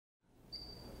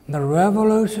The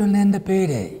revolution in the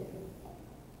PD.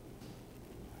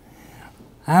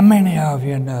 How many of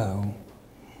you know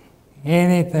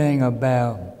anything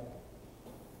about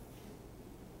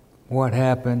what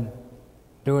happened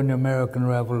during the American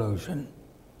Revolution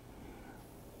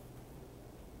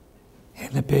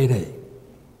in the PD?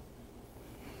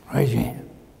 Raise your hand.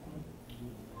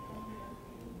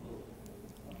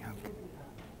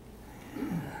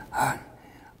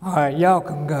 All right, y'all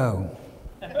can go.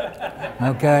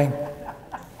 Okay?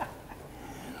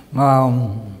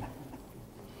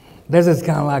 This is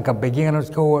kind of like a beginner's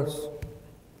course.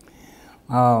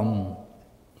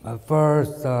 But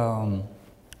first,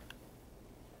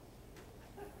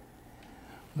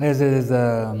 this is,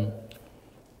 I'm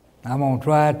going to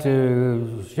try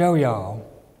to show y'all,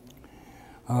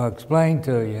 or explain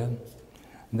to you,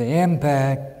 the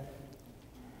impact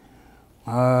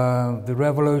of the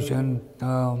revolution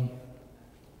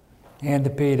in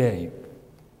the PD.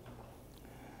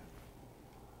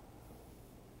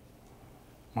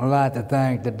 I'd like to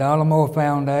thank the Dollamore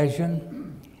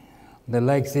Foundation, the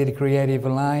Lake City Creative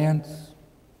Alliance,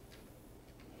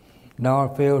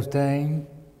 Northfield's team,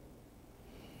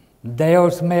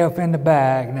 Dale Smith in the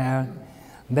back. Now,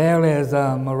 Dale is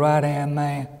my right-hand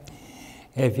man.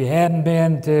 If you hadn't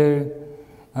been to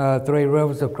Three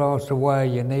Rivers across the way,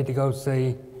 you need to go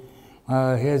see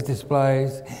his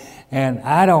displays. And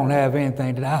I don't have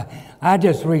anything to I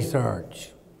just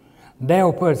research.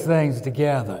 Dale puts things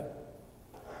together.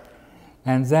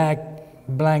 And Zach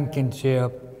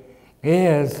Blankenship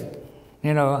is,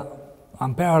 you know,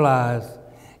 I'm paralyzed.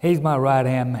 He's my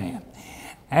right-hand man.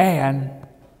 And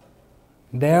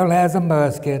Dale has a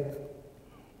musket,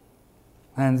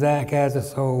 and Zach has a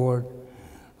sword.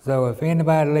 So if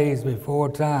anybody leaves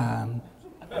before time,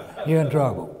 you're in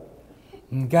trouble.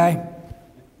 Okay?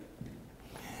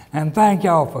 And thank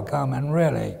y'all for coming,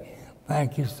 really.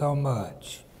 Thank you so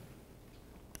much.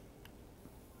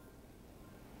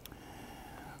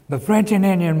 The French and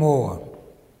Indian War,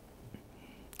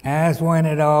 that's when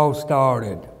it all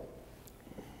started,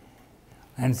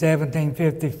 in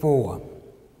 1754.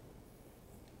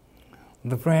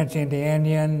 The French and the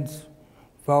Indians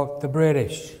fought the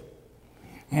British,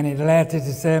 and it lasted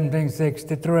to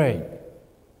 1763.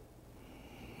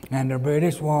 And the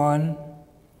British won,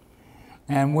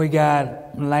 and we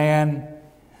got land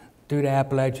through the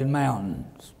Appalachian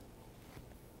Mountains.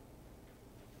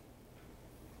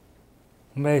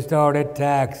 They started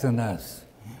taxing us.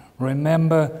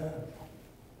 Remember,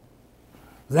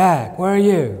 Zach, where are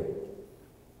you?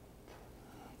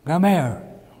 Come here,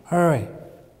 hurry.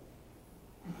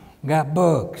 Got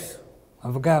books.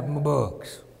 I forgot my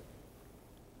books.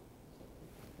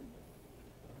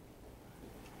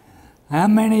 How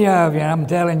many of you, I'm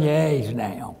telling you age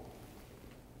now,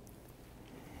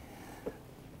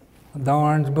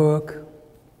 Thorne's book?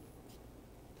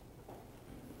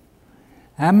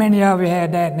 How many of you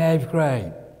had that in 8th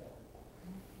grade?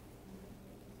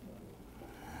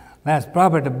 That's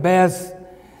probably the best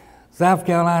South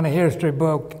Carolina history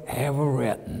book ever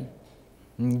written.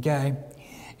 Okay?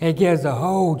 It gives a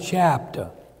whole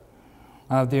chapter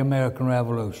of the American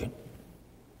Revolution.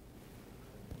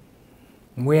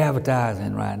 We're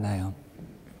advertising right now.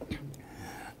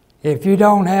 If you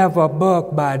don't have a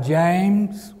book by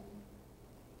James,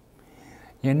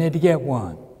 you need to get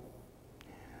one.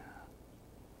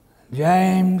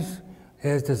 James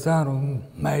is the son of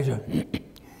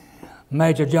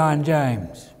Major John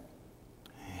James.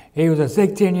 He was a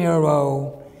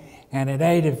 16-year-old, and at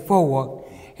 84,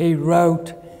 he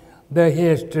wrote the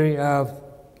history of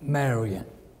Marion.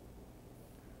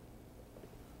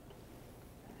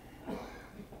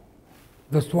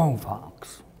 The Swamp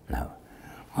Fox. No.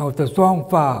 Oh, The Swamp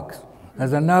Fox.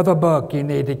 There's another book you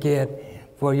need to get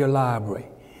for your library.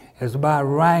 It's about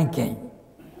ranking.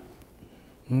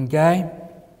 Okay?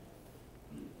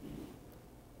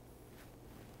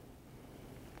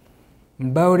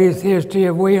 Bodie's History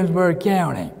of Williamsburg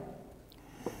County.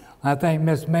 I think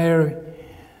Miss Mary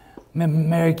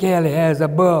Kelly has a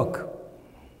book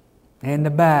in the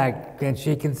back, and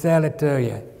she can sell it to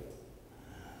you.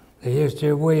 The History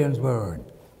of Williamsburg.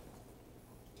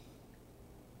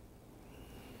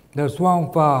 The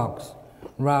Swamp Fox,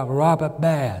 Robert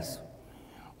Bass.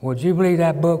 Would you believe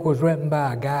that book was written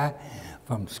by a guy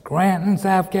from Scranton,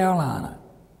 South Carolina?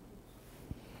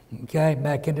 Okay,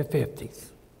 back in the 50s.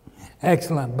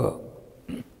 Excellent book.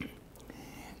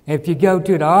 If you go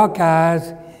to the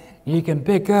archives, you can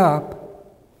pick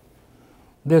up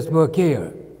this book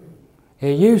here.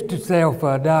 It used to sell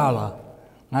for $1.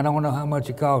 I don't know how much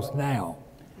it costs now.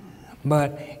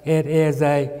 But it is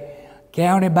a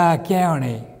county by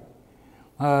county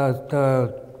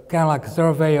kind of like a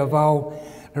survey of all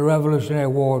the Revolutionary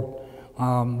War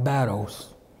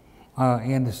battles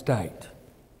in the state.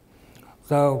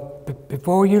 So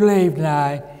before you leave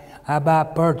tonight, how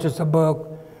about purchase a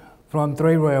book from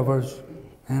Three Rivers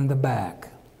in the back.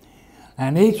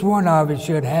 And each one of you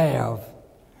should have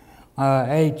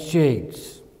 8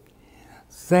 sheets.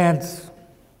 Since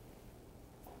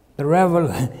the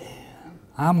revolution,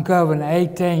 I'm covering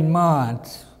 18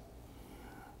 months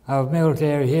of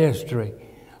military history.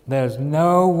 There's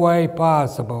no way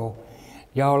possible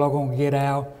y'all are going to get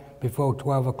out before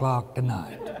 12 o'clock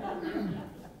tonight.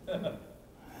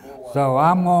 So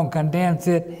I'm going to condense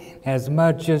it as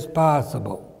much as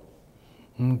possible.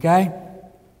 Okay?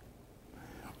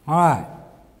 All right.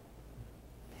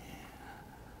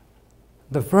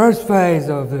 The first phase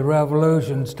of the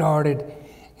revolution started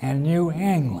in New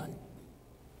England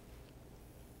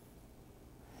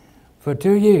for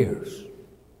 2 years.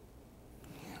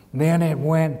 Then it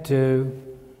went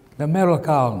to the middle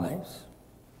colonies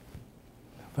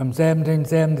from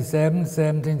 1777 to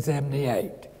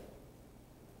 1778.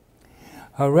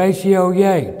 Horatio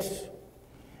Yates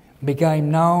became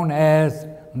known as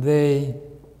the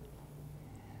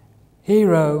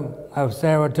hero of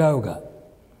Saratoga.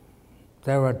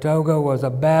 Saratoga was a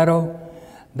battle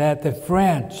that the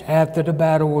French, after the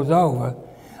battle was over,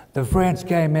 the French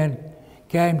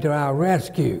came to our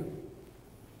rescue.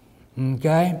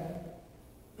 Okay?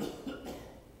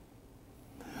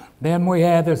 Then we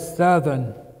had the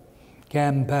Southern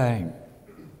Campaign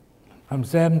from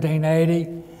 1780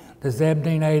 to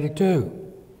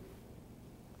 1782.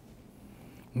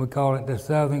 We call it the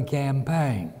Southern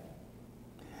Campaign.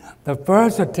 The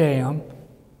first attempt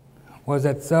was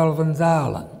at Sullivan's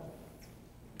Island.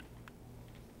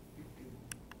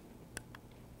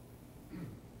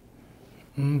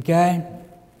 Okay?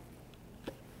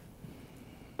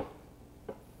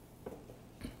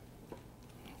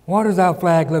 What does our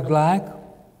flag look like?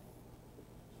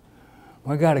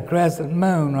 We got a crescent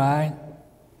moon, right?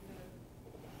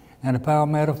 And a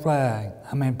palmetto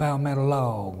palmetto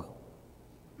log.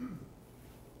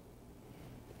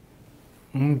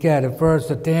 Okay, the first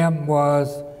attempt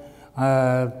was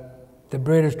the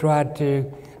British tried to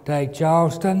take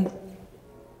Charleston,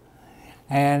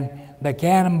 and the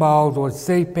cannonballs would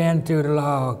seep into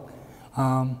the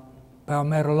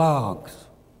palmetto logs,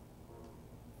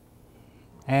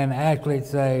 and actually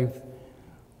save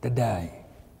the day.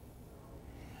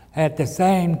 At the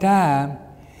same time,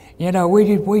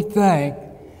 we think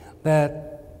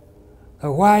that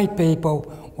the white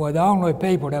people were the only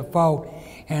people that fought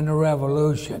in the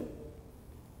Revolution.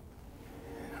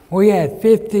 We had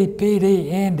 50 PD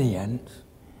Indians,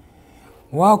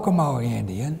 Waccamaw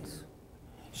Indians,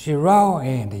 Chiraw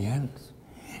Indians,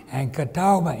 and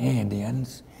Catawba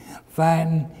Indians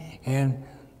fighting in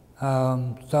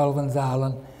Sullivan's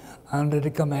Island under the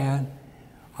command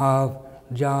of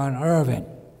John Irving.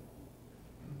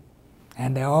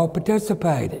 And they all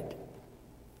participated.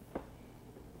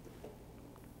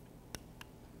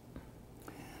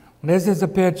 This is a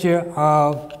picture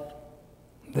of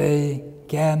the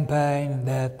campaign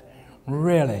that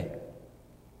really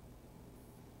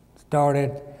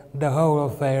started the whole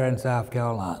affair in South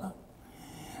Carolina.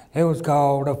 It was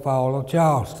called the Fall of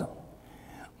Charleston,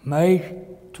 May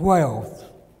 12th,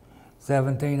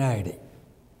 1780.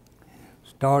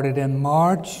 Started in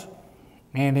March,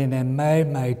 ending in May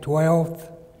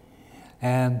 12th,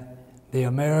 and the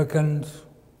Americans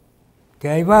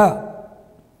gave up,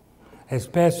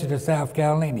 especially the South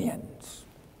Carolinians.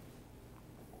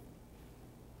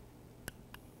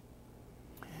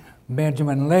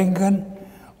 Benjamin Lincoln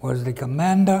was the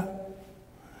commander,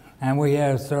 and we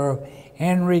have Sir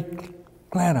Henry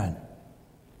Clinton,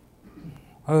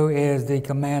 who is the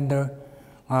commander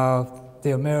of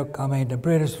the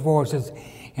British forces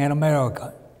in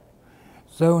America.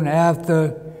 Soon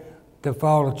after the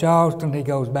fall of Charleston, he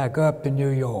goes back up to New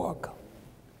York.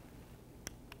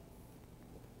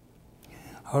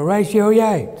 Horatio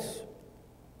Yates.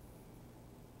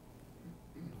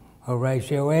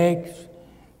 Horatio Yates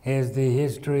is the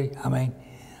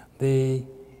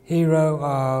hero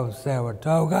of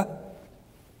Saratoga.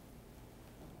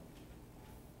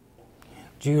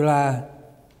 July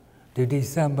to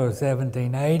December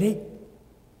 1780.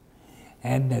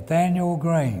 And Nathaniel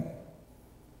Greene,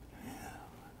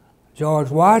 George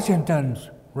Washington's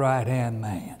right-hand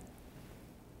man.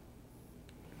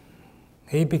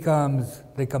 He becomes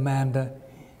the commander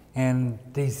in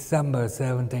December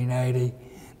 1780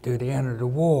 to the end of the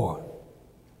war.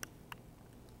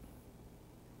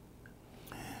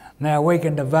 Now we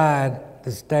can divide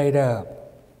the state up.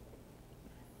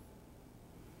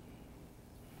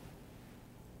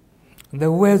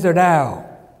 the Wizard Owl,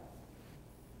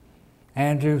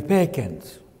 Andrew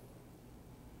Pickens.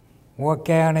 What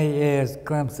county is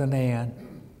Clemson in?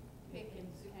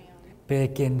 Pickens County.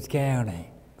 Pickens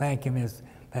County. Thank you, Ms.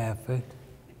 Pafford.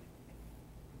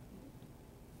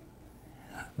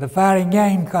 The Fighting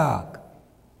Gamecock,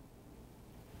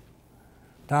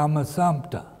 Thomas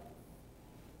Sumter.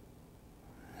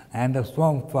 And the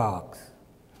Swamp Fox,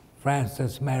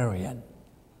 Francis Marion.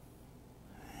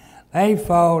 They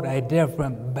fought a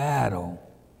different battle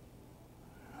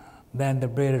than the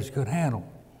British could handle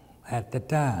at the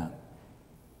time.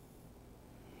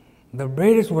 The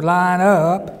British would line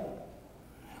up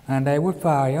and they would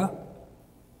fire.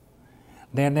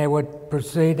 Then they would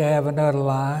proceed to have another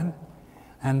line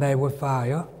and they would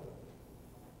fire.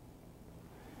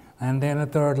 And then a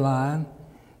third line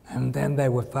and then they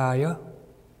would fire.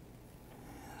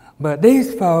 But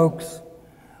these folks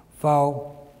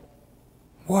fought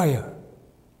where?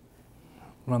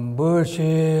 From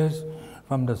bushes,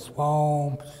 from the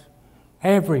swamps,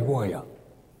 everywhere.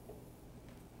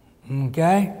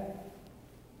 Okay?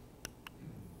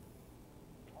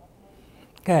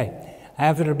 Okay,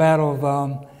 after the Battle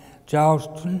of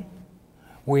Charleston,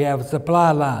 we have a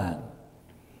supply line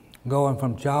going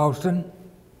from Charleston,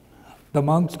 the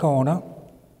Monk's Corner,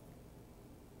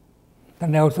 the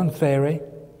Nelson Ferry,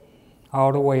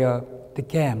 all the way up to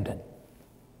Camden.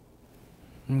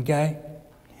 Okay?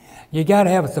 You got to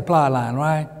have a supply line,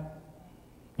 right?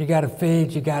 You got to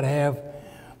feed, you got to have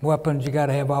weapons, you got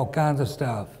to have all kinds of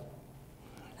stuff.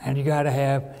 And you got to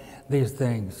have these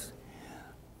things.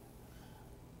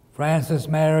 Francis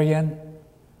Marion,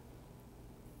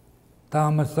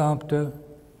 Thomas Sumter,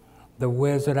 the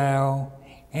Wizard Owl,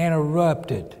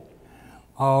 interrupted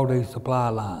all these supply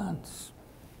lines.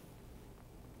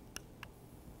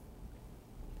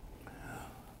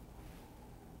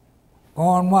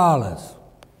 Cornwallis,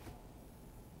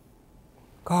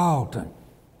 Carleton,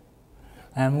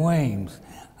 and Weems.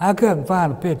 I couldn't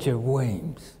find a picture of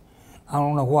Weems. I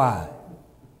don't know why.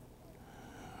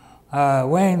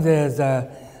 Weems is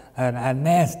a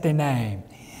nasty name.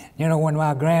 You know, when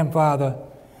my grandfather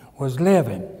was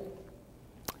living,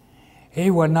 he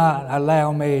would not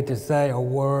allow me to say a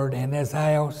word in this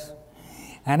house.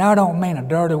 And I don't mean a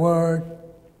dirty word.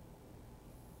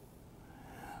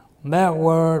 That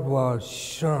word was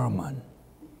Sherman.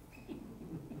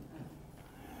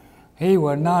 He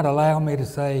would not allow me to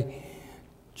say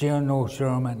General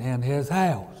Sherman in his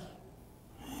house.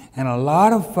 And a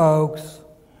lot of folks,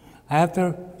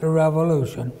 after the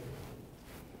Revolution,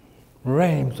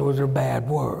 Reims was a bad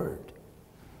word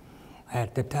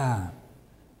at the time.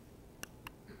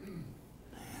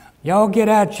 Y'all get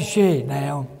out your sheet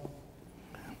now.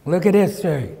 Look at this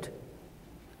sheet.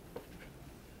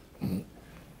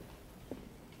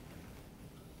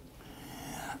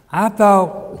 I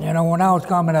thought, you know, when I was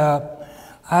coming up,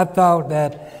 I thought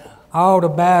that all the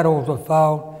battles were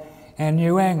fought in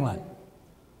New England.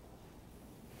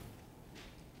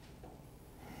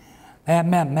 That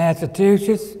meant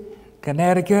Massachusetts,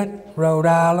 Connecticut, Rhode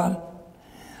Island,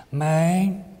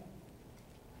 Maine,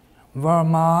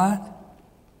 Vermont.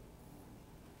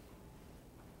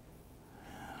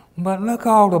 But look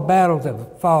all the battles that were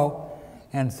fought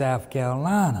in South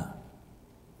Carolina.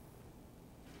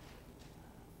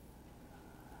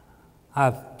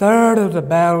 A third of the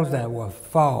battles that were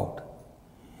fought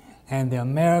in the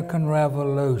American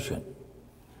Revolution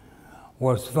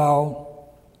was fought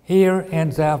here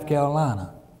in South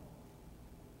Carolina.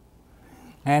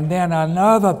 And then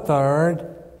another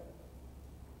third,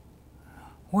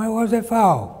 where was it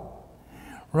fought?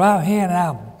 Right here in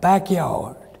our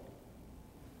backyard.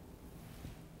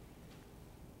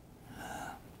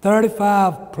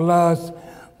 35 plus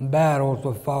battles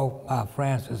were fought by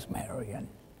Francis Marion.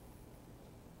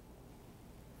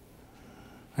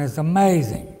 It's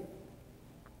amazing.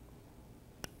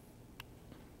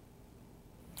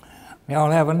 Y'all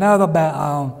have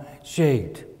another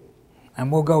sheet,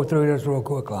 and we'll go through this real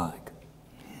quick like.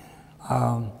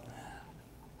 I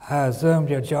assume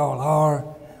that y'all are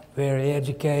very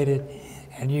educated,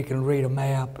 and you can read a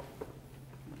map.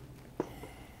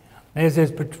 This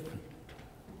is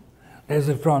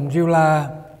from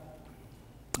July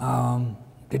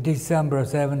to December of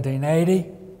 1780.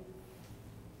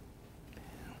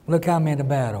 Look how many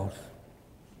battles.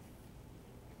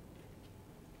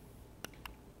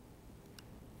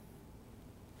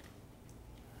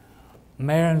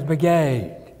 Marion's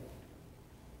Brigade,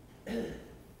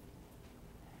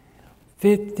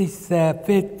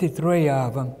 53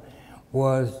 of them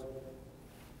was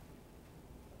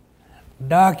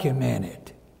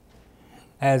documented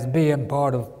as being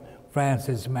part of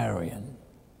Francis Marion.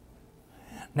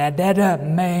 Now that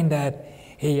doesn't mean that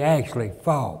he actually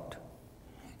fought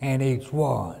in each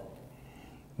one.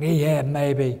 He had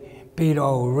maybe Peter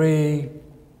O'Ree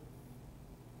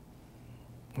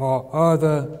or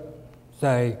other,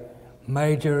 say,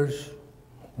 majors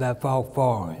that fought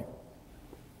for him.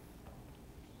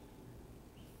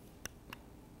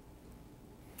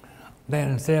 Then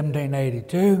in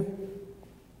 1782,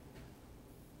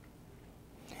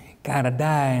 kind of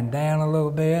dying down a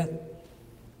little bit.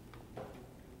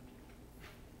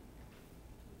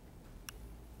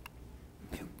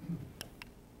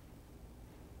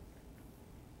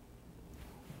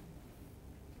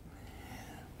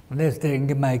 This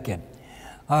didn't make it.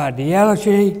 All right, the yellow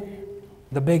sheet,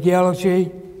 the big yellow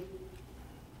sheet,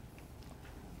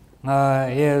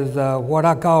 is what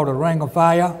I call the ring of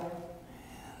fire.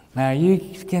 Now you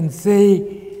can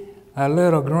see a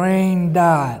little green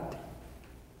dot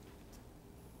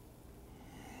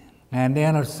and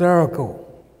then a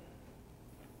circle.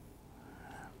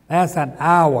 That's an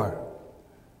hour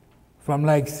from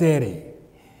Lake City.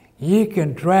 You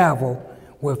can travel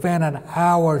within an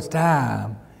hour's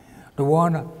time to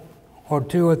one or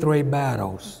two or three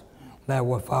battles that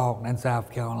were fought in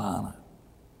South Carolina.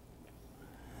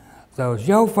 So it's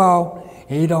your fault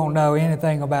you don't know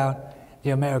anything about the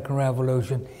American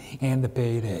Revolution in the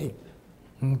PD.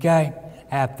 Okay?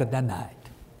 After the night.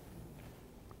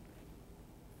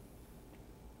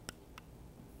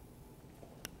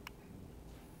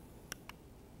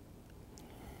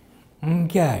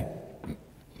 Okay.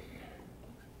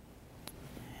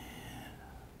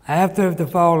 After the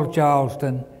fall of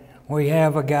Charleston, we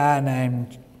have a guy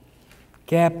named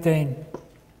Captain,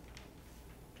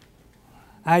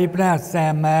 how you pronounce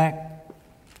Sam Mack?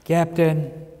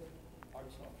 Captain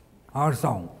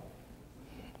Arson.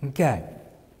 Okay.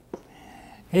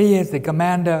 He is the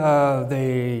commander of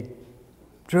the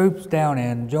troops down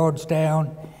in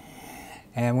Georgetown,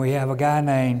 and we have a guy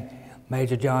named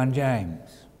Major John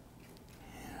James.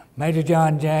 Major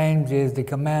John James is the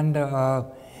commander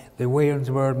of the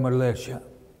Williamsburg militia.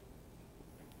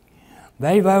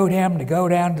 They vote him to go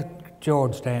down to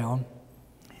Georgetown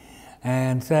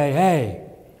and say, hey,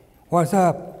 what's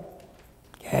up,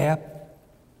 Cap?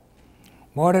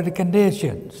 What are the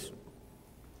conditions?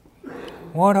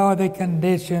 What are the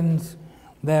conditions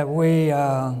that we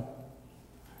are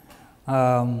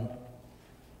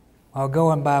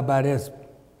going by this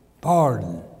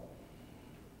pardon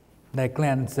that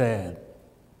Clinton said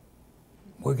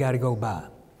we got to go by?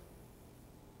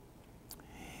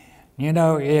 You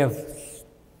know, if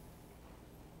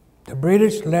the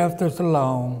British left us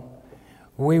alone,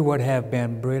 we would have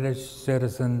been British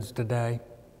citizens today.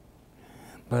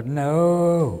 But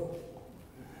no,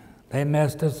 they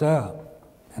messed us up.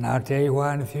 And I'll tell you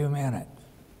why in a few minutes.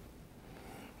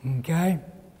 Okay?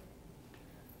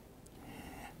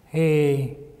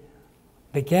 The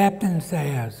captain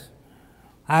says,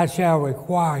 I shall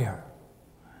require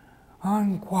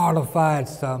unqualified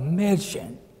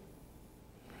submission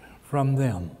from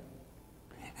them.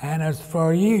 And as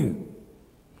for you,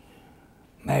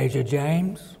 Major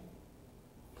James,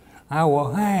 I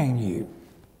will hang you.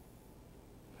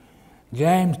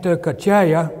 James took a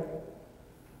chair,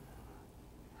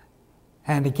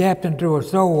 and the captain drew a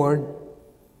sword,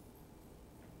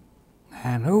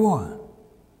 and who won?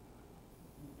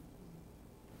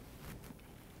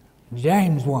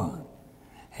 James won.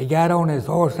 He got on his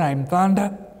horse named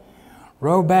Thunder,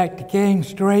 rode back to King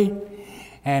Street,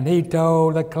 and he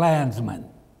told the Klansmen.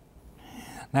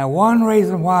 Now, one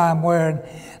reason why I'm wearing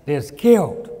this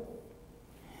kilt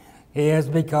is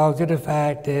because of the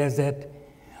fact is that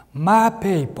my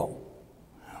people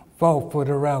fought for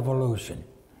the Revolution,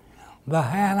 the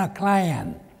Hanna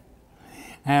Clan,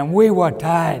 and we were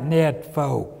tight-knit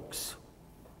folks.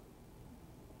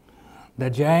 The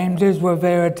Jameses were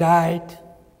very tight.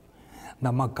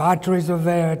 The McCutcheries were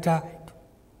very tight.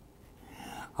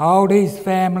 All these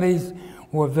families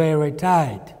were very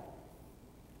tight.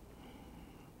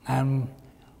 And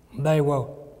they were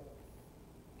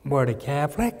the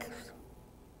Catholics?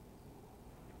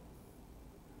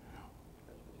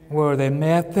 Were they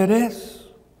Methodists?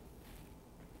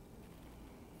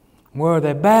 Were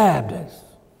they Baptists?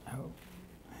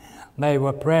 They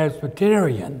were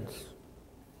Presbyterians.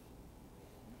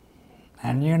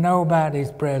 And you know about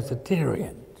these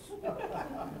Presbyterians.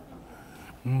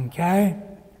 Okay?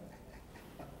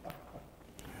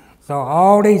 So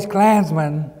all these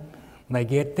Klansmen, they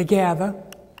get together,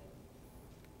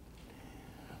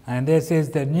 and this is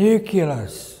the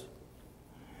nucleus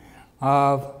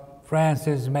of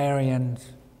Francis Marion's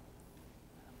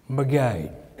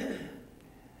brigade.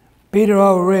 Peter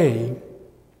O'Ree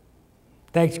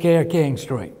takes care of King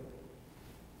Street.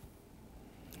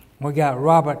 we got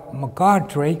Robert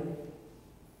McCarthy.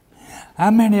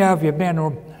 How many of you have been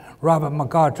to Robert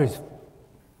McCarthy's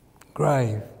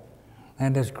grave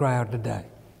in this crowd today?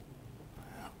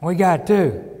 We got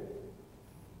two.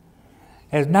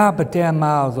 It's not but 10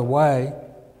 miles away.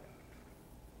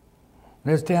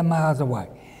 It's 10 miles away.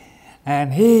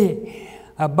 And he,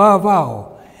 above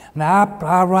all, now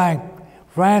I rank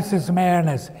Francis Marion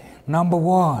as number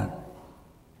one.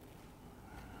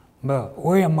 But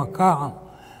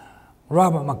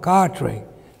Robert McCarthy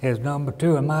is number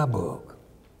two in my book.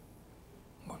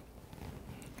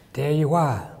 Tell you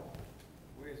why.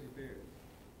 Where is he buried?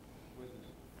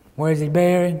 Where's he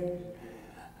buried?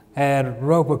 At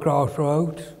Roper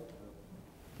Crossroads.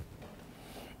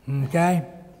 Okay?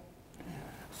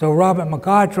 So Robert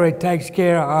McCarthy takes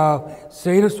care of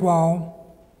Cedar Swamp,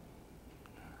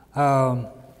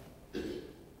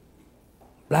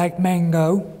 Black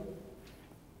Mingo.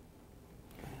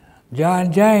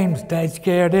 John James takes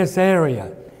care of this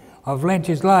area of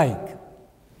Lynches Lake.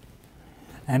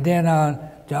 And then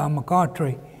John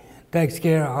McCarthy takes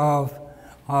care of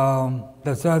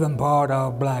the southern part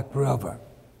of Black River.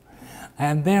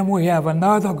 And then we have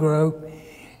another group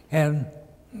in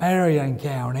Marion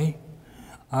County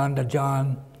under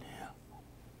John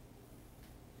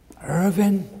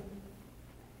Irvin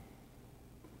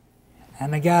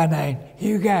and a guy named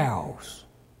Hugh Gowles.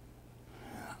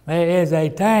 There is a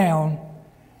town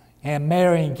in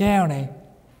Marion County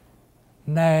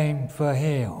named for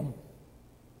him.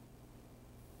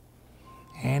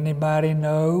 Anybody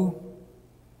know?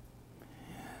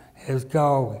 It's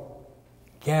called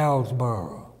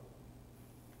Galesboro.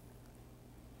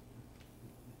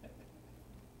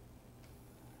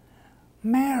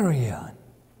 Marion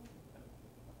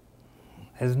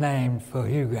is named for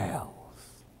Hugh Gowles.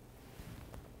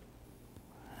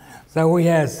 So we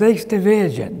have 6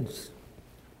 divisions,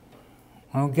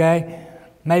 okay?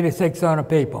 Maybe 600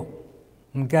 people,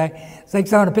 okay?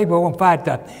 600 people will fight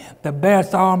the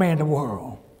best army in the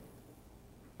world.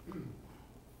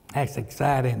 That's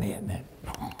exciting, isn't it?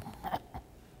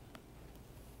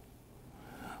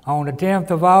 On the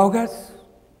 10th of August,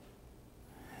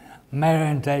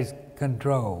 Marion takes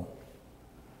control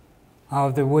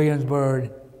of the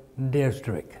Williamsburg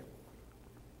district.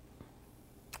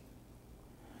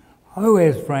 Who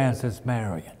is Francis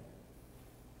Marion?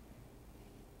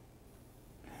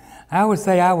 I would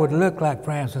say I would look like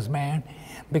Francis Marion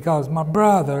because my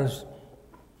brothers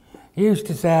used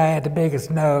to say I had the biggest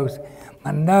nose.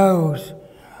 My nose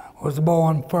was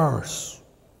born first.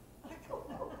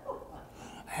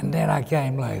 And then I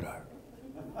came later.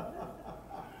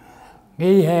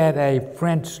 He had a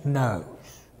French nose.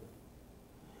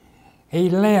 He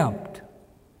limped.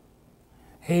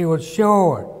 He was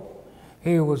short.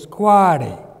 He was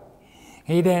squatty.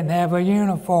 He didn't have a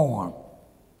uniform.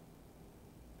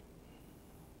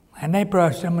 And they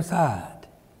brushed him aside.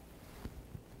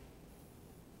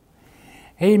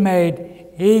 He made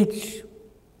each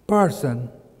person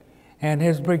in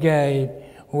his brigade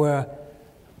wear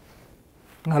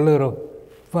a little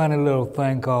funny little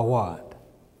thing called what?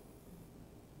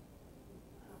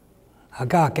 A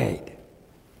cockade.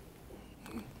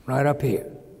 Right up here.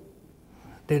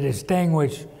 To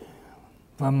distinguish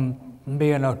from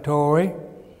being a Tory.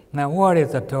 Now what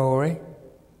is a Tory?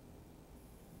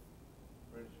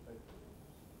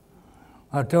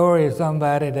 A Tory is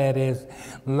somebody that is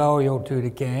loyal to the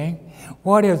king.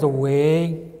 What is a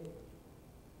Whig?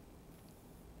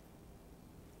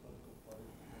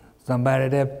 Somebody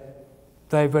that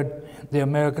favored the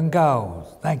American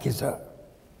cause. Thank you, sir.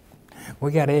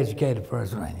 We got educated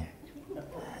first, right here.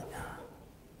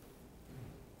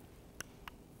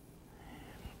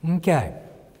 Okay.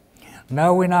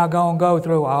 No, we're not going to go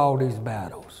through all these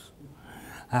battles.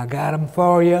 I got them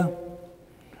for you.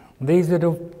 These are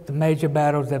the major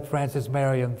battles that Francis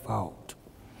Marion fought.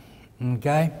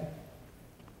 Okay?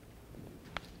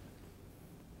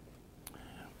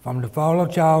 From the fall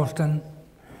of Charleston,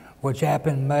 which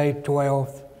happened May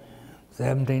 12th,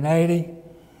 1780,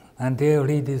 until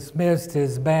he dismissed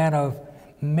his band of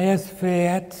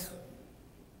misfits,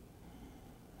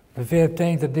 the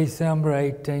 15th of December,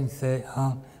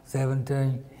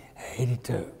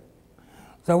 1782.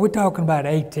 So we're talking about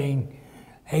 18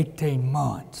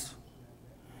 months.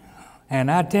 And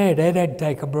I tell you, they didn't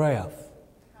take a breath.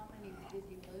 How many did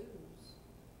he lose?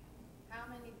 How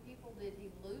many people did he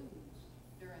lose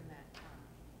during that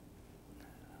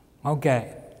time?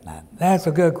 Okay, now, that's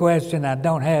a good question. I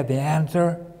don't have the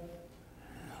answer.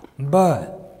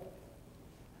 But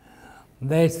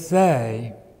they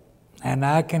say, and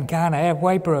I can kind of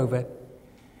halfway prove it,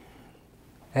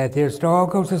 at the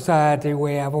Historical Society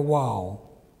we have a wall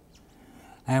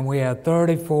and we have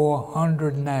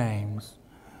 3,400 names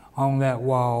on that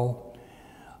wall,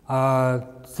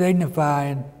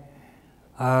 signifying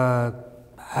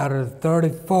out of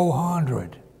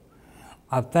 3,400,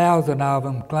 1,000 of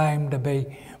them claim to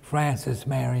be Francis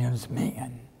Marion's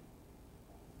men.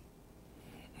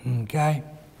 Okay?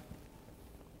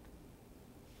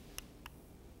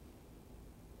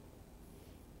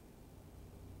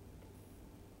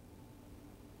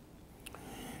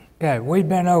 Okay, we've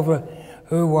been over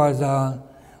who was the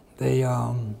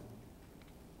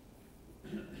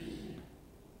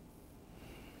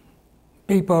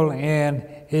people in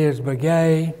his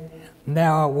brigade.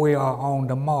 Now we are on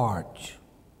the march.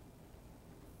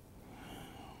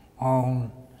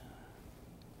 On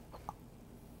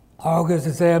August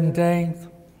the 17th,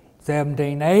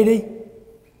 1780,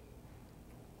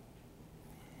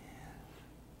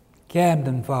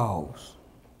 Camden Falls.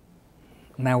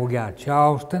 Now we got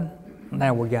Charleston,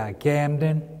 now we got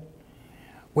Camden.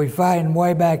 We're fighting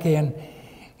way back in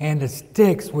the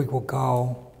sticks we will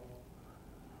call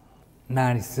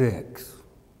 96.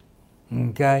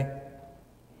 Okay?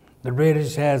 The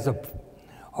British has a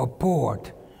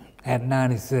port at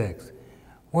 96.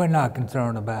 We're not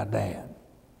concerned about that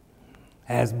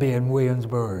as being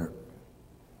Williamsburg.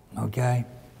 Okay?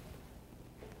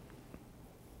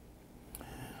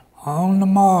 On the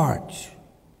march.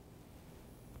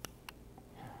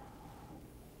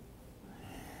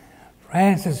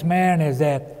 Francis Marion is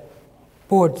at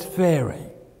Port's Ferry.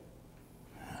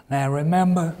 Now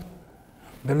remember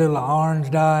the little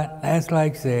orange dot? That's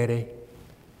Lake City.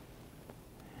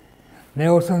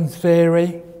 Nelson's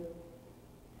Ferry,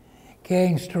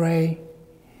 Kingstree,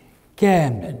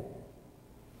 Camden.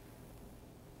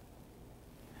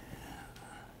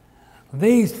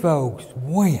 These folks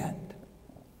went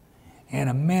in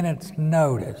a minute's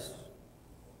notice.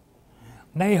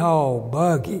 They hauled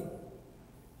buggy.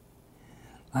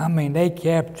 I mean, they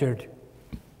captured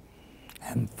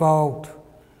and fought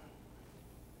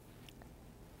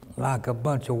like a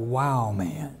bunch of wild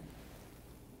men.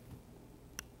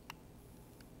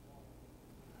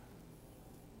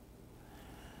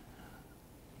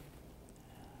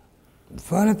 The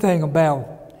funny thing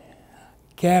about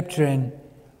capturing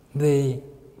the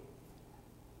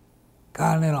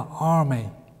Continental Army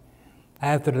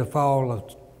after the fall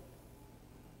of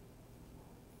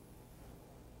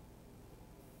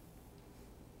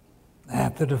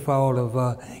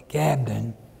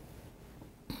Camden,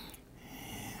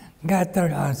 got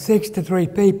 63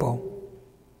 people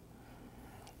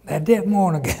that didn't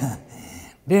want to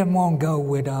go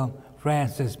with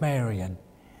Francis Marion,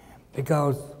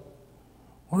 because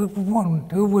who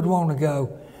would want to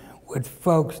go with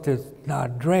folks that's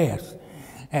not dressed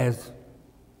as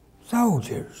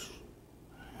soldiers?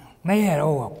 They had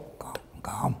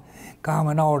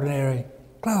common ordinary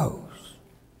clothes.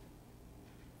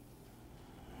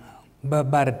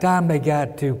 But by the time they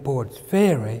got to Port's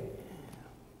Ferry,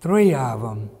 3 of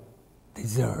them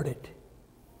deserted.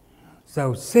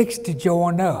 So 60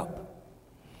 joined up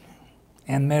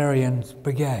in Marion's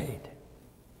brigade.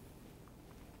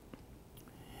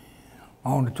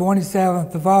 On the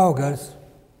 27th of August,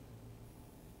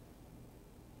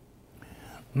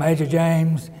 Major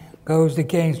James goes to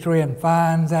Kingstree and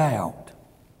finds out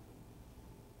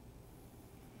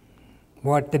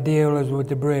what the deal is with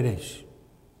the British.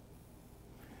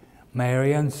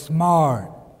 Marion's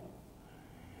smart.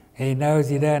 He knows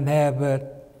he doesn't have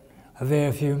but a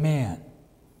very few men.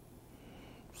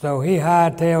 So he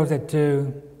hightails it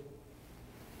to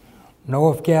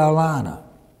North Carolina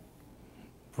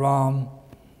from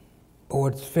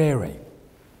Port's Ferry.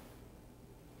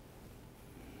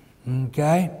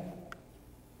 Okay?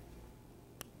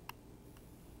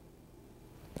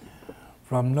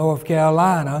 From North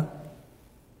Carolina,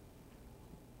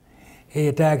 he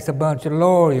attacks a bunch of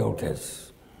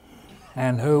loyalists.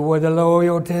 And who were the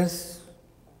loyalists?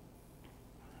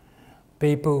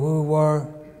 People who were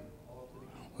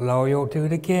loyal to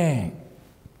the king.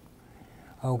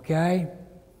 Okay?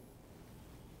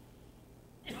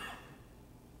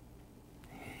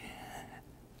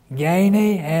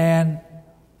 Gainey and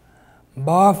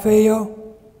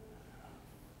Barfield.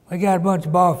 We got a bunch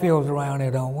of Barfields around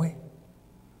here, don't we?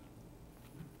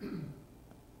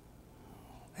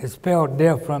 It's spelled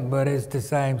different, but it's the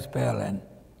same spelling.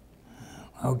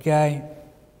 Okay?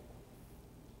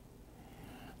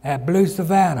 At Blue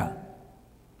Savannah,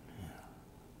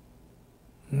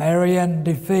 Marion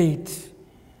defeats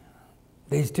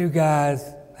these 2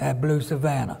 guys at Blue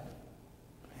Savannah.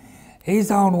 He's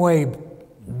on the way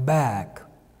back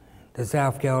to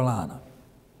South Carolina.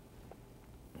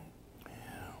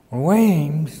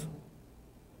 Weems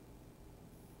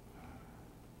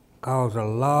cause a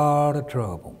lot of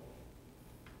trouble.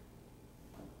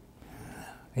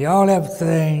 Y'all have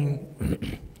seen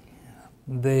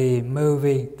the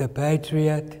movie The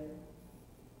Patriot?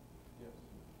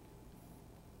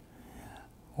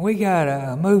 We got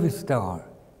a movie star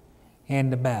in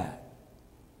the back.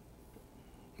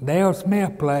 Dale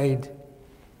Smith played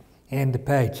in The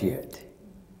Patriot.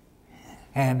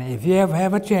 And if you ever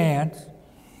have a chance,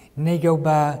 you need to go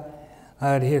by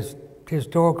his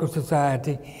Historical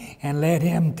Society and let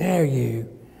him tell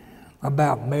you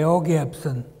about Mel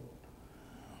Gibson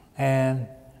and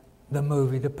the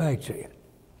movie The Patriot.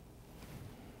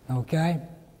 Okay?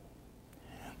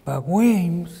 But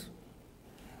Weems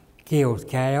kills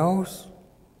cows,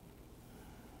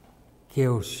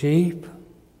 kills sheep,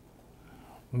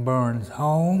 burns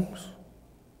homes,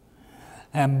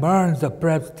 and burns the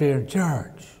Presbyterian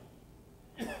church.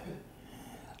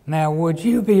 Now, would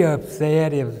you be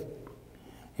upset if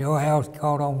your house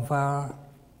caught on fire?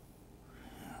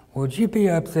 Would you be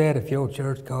upset if your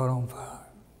church caught on fire?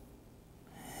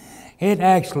 It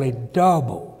actually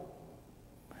doubled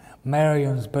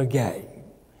Marion's brigade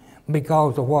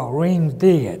because of what Weems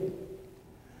did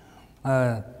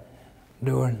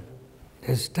during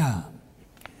this time.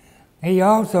 He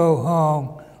also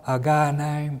hung a guy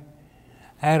named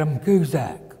Adam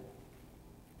Cusack.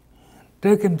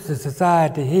 Took him to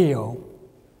Society Hill,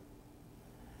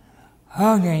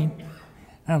 hung him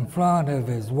in front of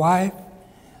his wife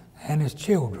and his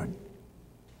children.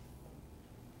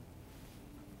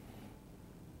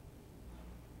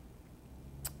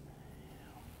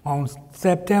 On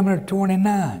September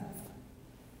 29th,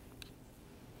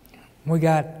 we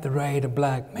got the raid of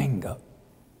Black Mingo.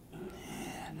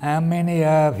 How many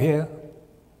of you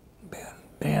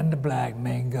been to Black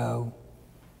Mingo?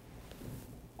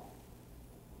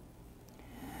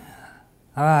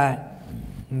 All right,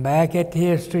 back at the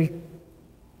history,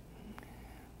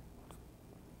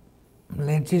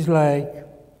 Lynches Lake,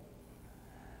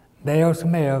 Dale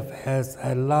Smith has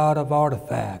a lot of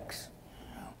artifacts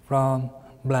from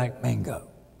Black Mingo.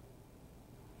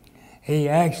 He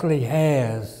actually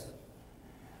has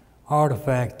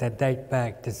artifacts that date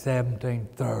back to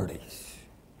 1730s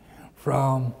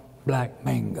from Black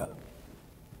Mingo.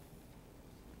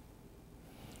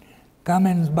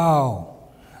 Cummins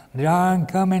Ball, John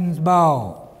Cummins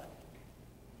Ball,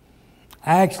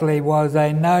 actually was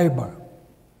a neighbor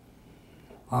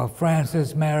of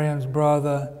Francis Marion's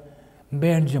brother,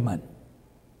 Benjamin.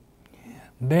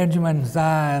 Benjamin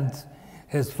signed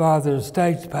his father's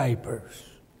estates papers,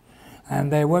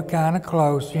 and they were kind of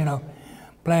close. You know,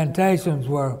 plantations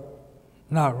were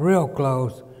not real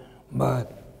close,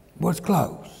 but was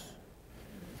close.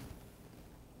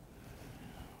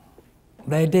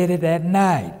 They did it at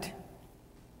night.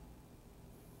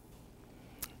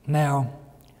 Now,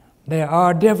 there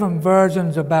are different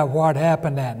versions about what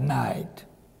happened at night.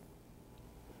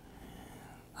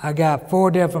 I got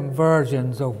 4 different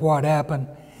versions of what happened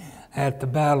at the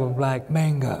Battle of Black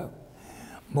Mingo.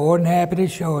 More than happy to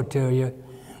show it to you.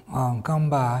 Come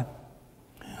by.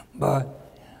 But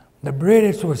the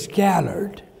British were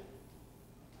scattered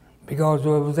because it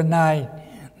was a night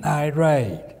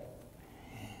raid.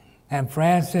 And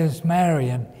Francis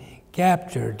Marion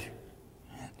captured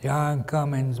John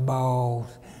Cummins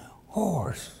Ball's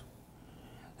horse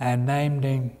and named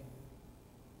him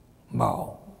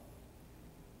Ball.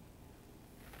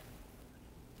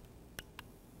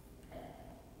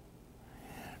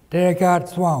 Terracotta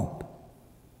Swamp.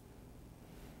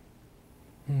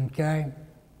 Okay?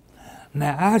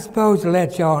 Now, I suppose to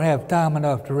let y'all have time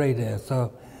enough to read this,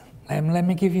 so let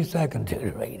me give you a second to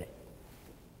read it.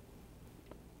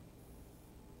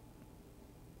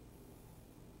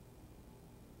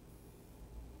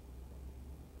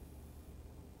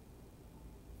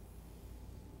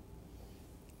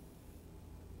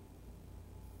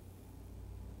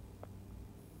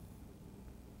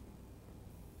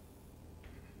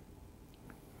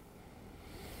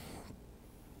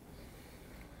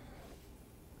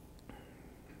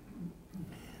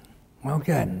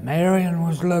 Okay, Marion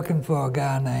was looking for a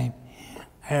guy named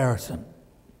Harrison,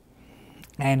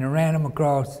 and he ran him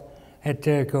across at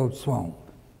Terracotta Swamp.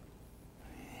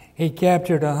 He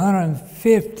captured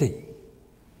 150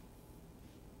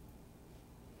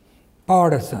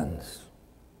 partisans.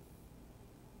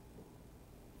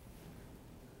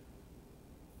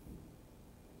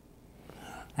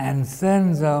 And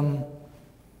sends them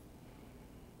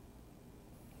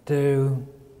to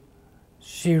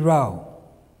Shiro.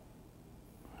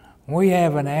 We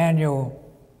have an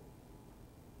annual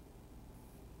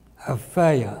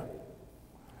affair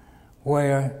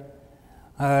where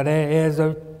there is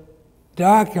a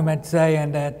document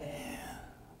saying that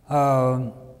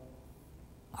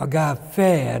a guy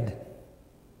fed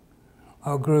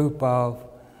a group of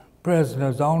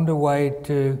prisoners on the way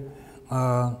to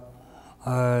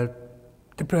the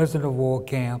prisoner of war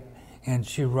camp in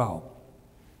Chirac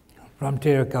from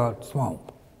Terracotta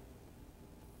Swamp.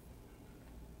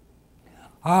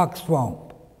 Ox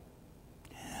Swamp.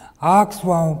 Ox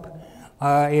Swamp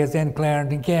is in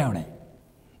Clarendon County.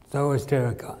 So is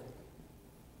Terracotta.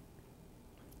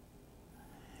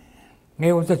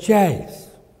 It was a chase.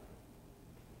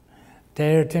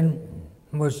 Terraton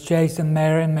was chasing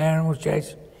Marion, Marion was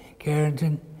chasing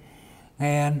Carrington,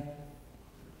 and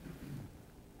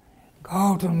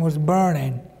Carlton was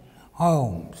burning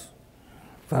homes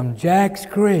from Jack's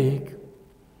Creek,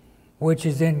 which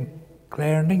is in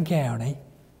Clarendon County,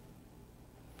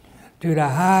 to the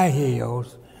High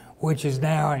Hills, which is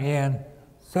now in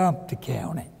Sumter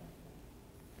County.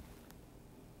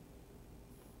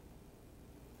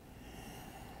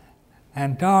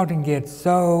 And Tarleton gets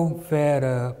so fed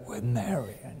up with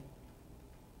Marion.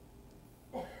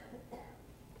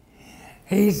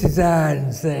 He decides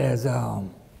and says,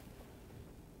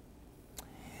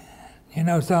 you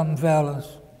know something,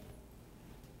 fellas?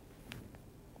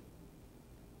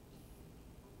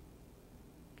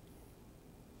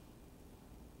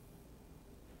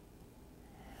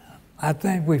 I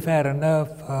think we've had enough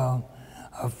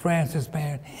of Francis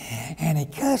Marion, and he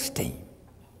cussed him.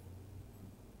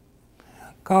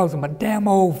 Calls him a damn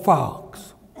old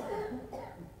fox.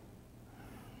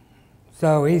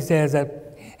 So he says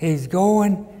that he's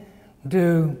going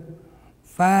to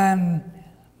find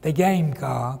the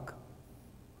gamecock,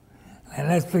 and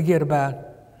let's forget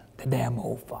about the damn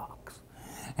old fox.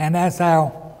 And that's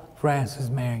how Francis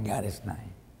Marion got his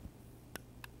name.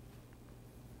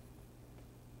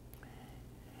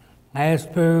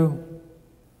 Ashpoo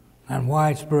and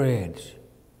White's Bridge.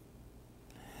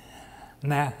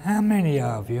 Now, how many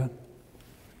of you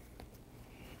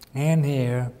in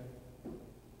here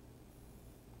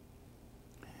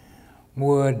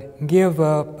would give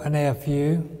up a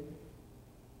nephew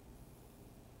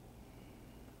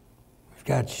who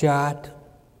got shot?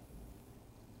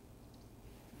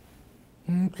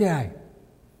 Okay.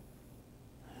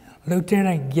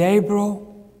 Lieutenant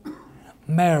Gabriel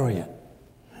Marion,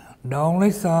 the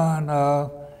only son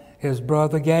of his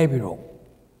brother Gabriel.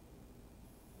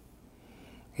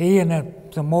 He and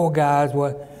some more guys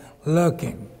were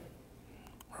looking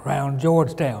around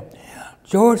Georgetown.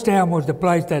 Georgetown was the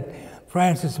place that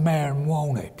Francis Marion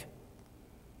wanted,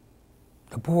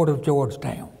 the port of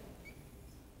Georgetown.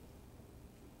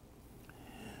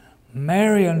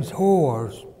 Marion's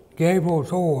horse, Gabriel's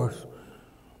horse,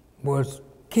 was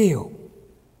killed.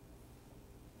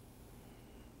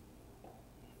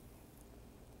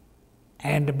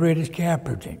 And the British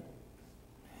captured him.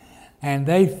 And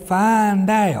they find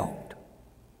out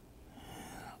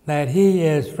that he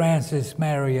is Francis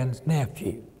Marion's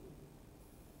nephew.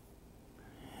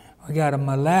 We got a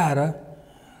mulatto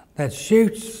that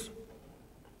shoots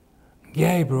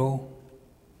Gabriel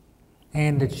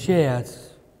in the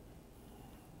chest,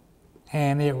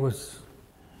 and it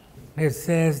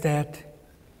says that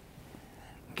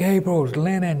Gabriel's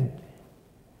linen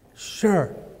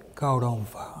shirt caught on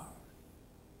fire.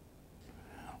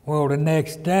 Well, the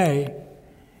next day,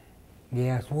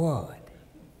 guess what?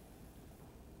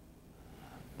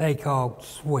 They caught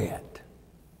Sweat,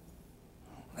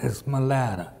 this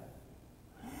mulatto.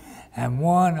 And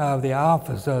one of the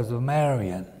officers of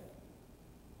Marion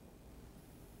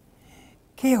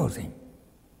kills him.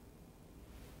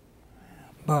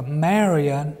 But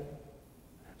Marion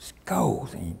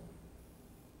scolds him.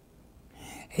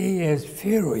 He is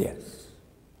furious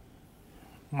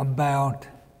about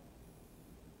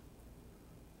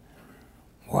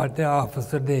what the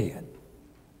officer did.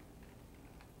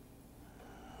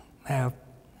 Now, if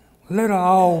little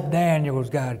old Daniels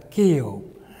got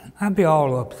killed, I'd be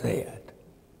all upset.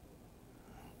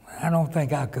 I don't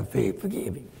think I could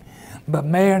forgive him. But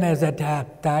Marion is that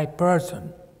type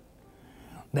person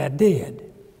that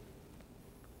did.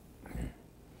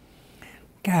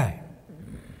 Okay.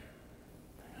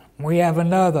 We have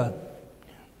another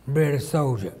British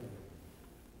soldier,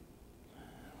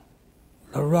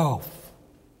 LaRoff.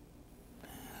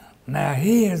 Now,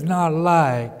 he is not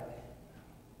like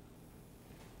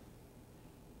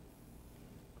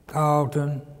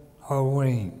Carleton or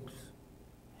Weems.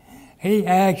 He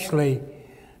actually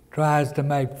tries to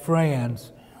make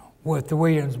friends with the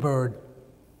Williamsburg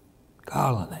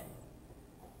colony.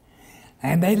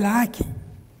 And they like him,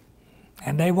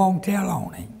 and they won't tell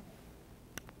on him.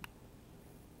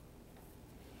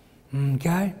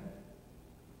 Okay?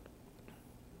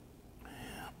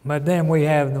 But then we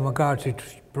have the McCarthy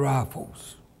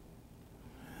rifles.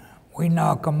 We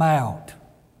knock them out.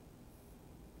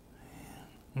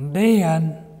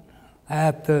 Then,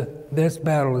 after this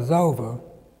battle is over,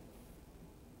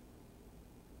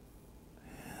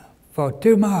 for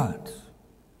 2 months,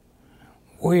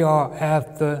 we are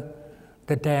after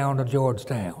the town of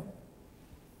Georgetown.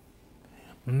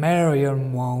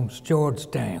 Marion wants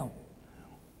Georgetown.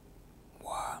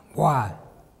 Why?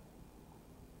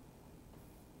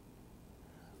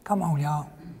 Come on, y'all.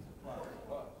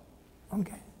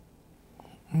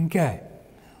 Okay.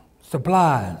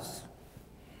 Supplies.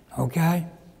 Okay?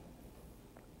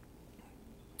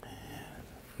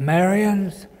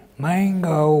 Marion's main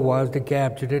goal was to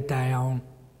capture the town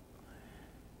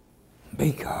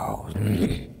because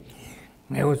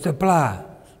there was supplies.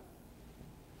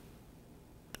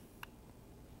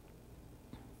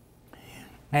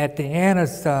 At the end of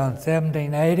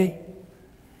 1780,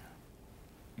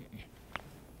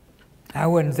 I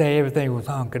wouldn't say everything was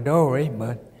hunky-dory,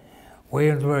 but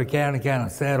Williamsburg County kind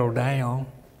of settled down.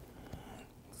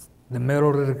 The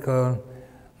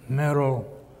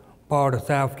middle part of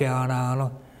South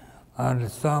Carolina under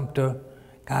Sumter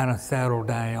kind of settled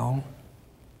down.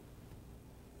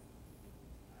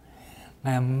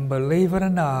 And believe it or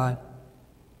not,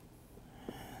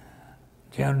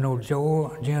 General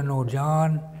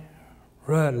John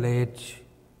Rutledge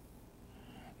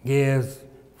gives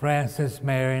Francis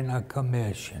Marion a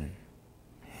commission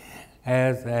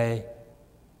as a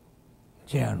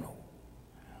general.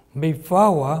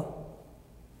 Before,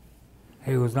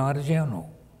 he was not a general.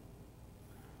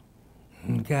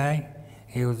 Okay?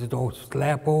 He was a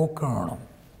slap old colonel.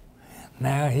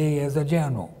 Now he is a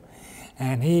general.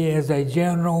 And he is a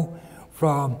general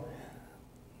from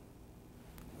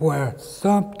where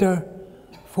Sumter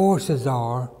forces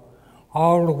are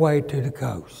all the way to the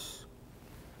coast.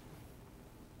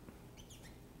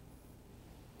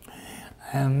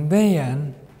 And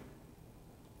then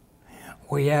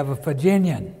we have a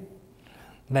Virginian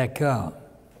that comes.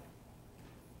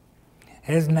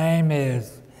 His name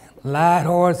is Light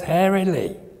Horse Harry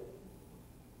Lee.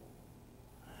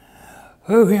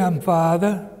 Who him,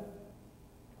 Father?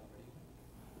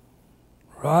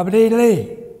 Robert E.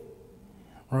 Lee.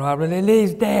 Robert E.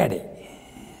 Lee's daddy.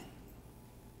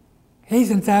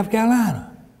 He's in South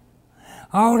Carolina.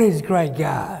 All these great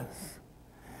guys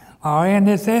are in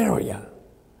this area.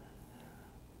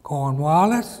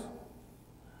 Cornwallis,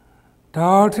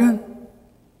 Tarleton,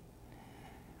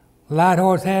 Light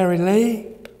Horse Harry Lee,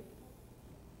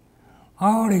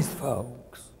 all these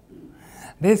folks.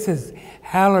 This is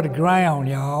hallowed ground,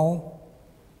 y'all.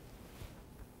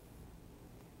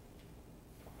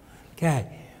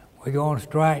 Okay, we're going to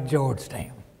strike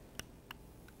Georgetown.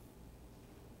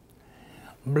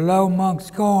 Below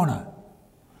Monk's Corner,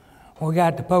 we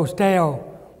got the Postale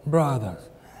brothers.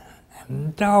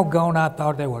 And doggone, I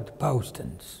thought they were the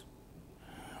Postons.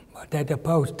 But they're the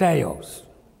Postales.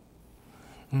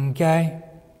 Okay?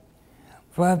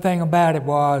 Fun thing about it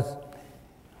was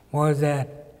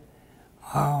that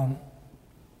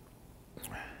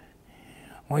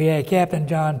we had Captain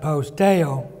John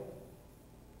Postale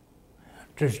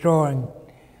destroying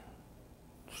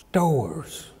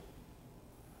stores,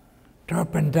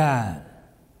 turpentine,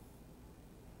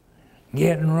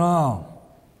 getting rum,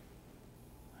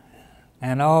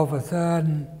 and all of a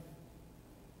sudden,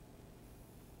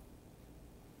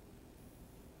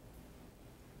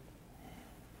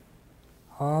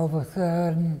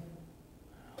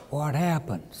 what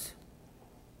happens?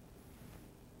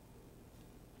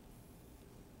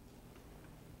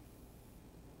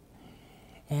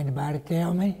 Anybody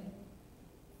tell me?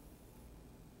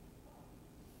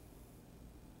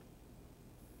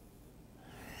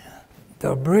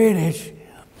 The British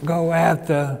go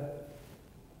after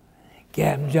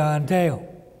Captain John Taylor,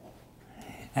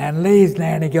 and Lee's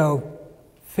letting it go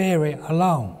ferry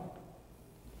alone.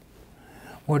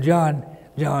 Well,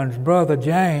 John's brother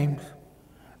James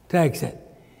takes it,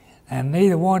 and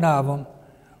neither one of them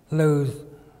lose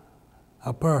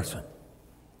a person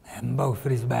in both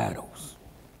of these battles.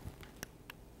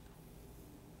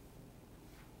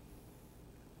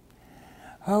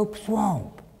 Hope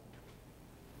Swamp.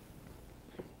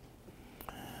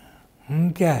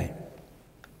 Okay.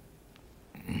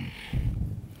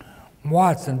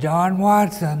 John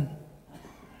Watson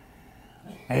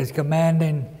is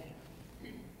commanding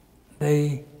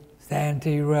the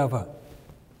Santee River.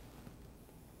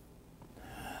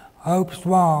 Hope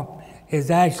Swamp is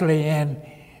actually in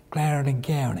Clarendon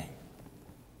County.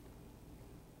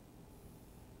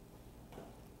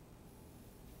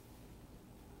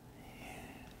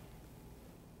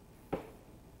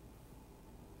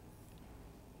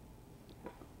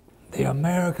 the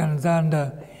Americans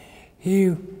under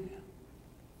Hughes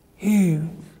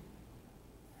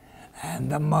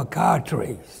and the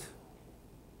McCarthy's,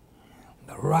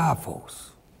 the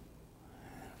rifles,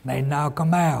 they knock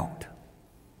them out.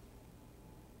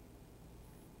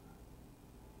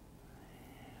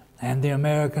 And the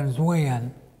Americans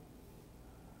win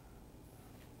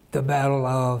the Battle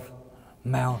of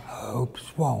Mount Hope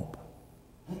Swamp.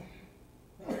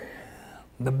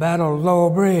 The Battle of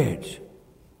Lower Bridge.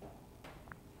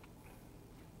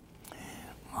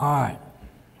 All right.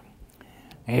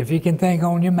 If you can think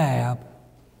on your map,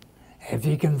 if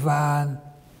you can find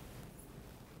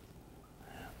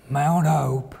Mount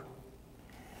Hope,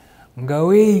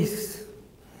 go east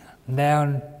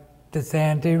down the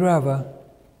Santee River,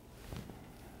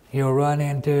 you'll run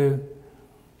into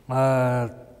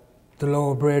the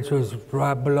Lower Bridge, was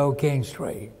right below King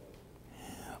Street.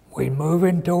 We're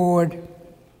moving toward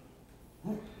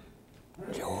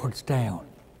Georgetown.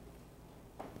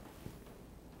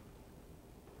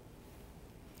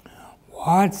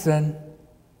 Watson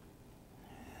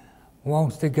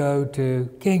wants to go to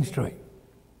King Street.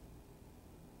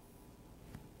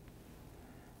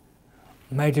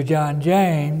 Major John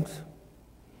James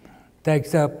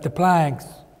takes up the planks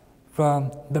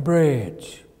from the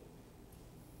bridge.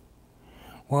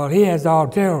 Well, he has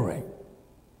artillery.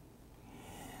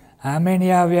 How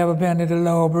many of you ever been to the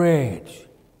Lower Bridge?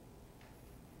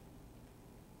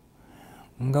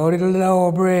 Go to the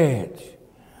Lower Bridge.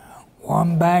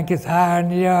 One bank is higher than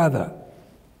the other.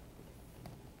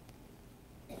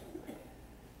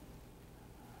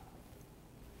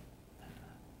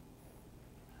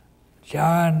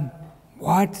 John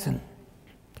Watson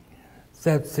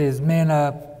sets his men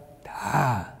up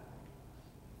high,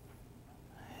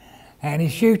 and he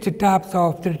shoots the tops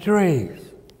off the trees.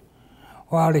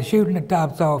 While he's shooting the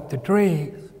tops off the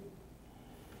trees,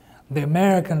 the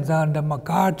Americans under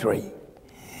McCarthy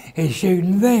is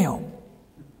shooting them.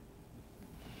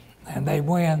 And they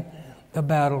win the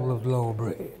Battle of Lower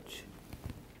Bridge.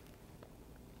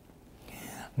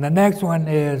 The next one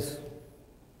is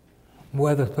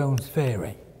Weatherspoon's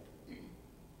Ferry.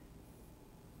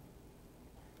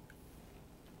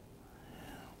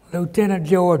 Lieutenant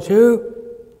George who?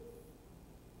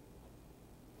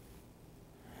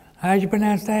 How do you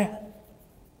pronounce that?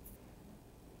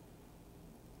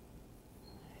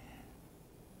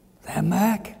 Is that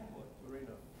Mac?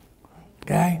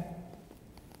 Okay.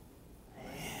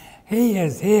 He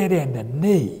is hit in the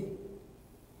knee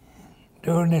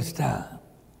during this time.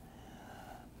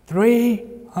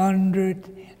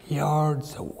 300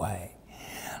 yards away.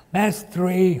 That's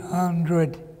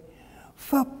 300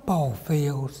 football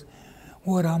fields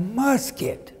with a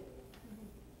musket.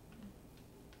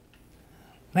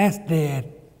 That's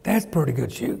dead. That's pretty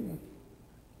good shooting.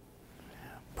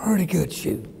 Pretty good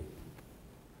shooting.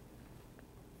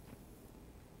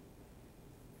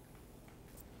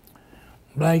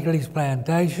 Blakely's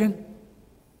Plantation.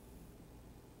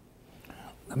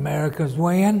 America's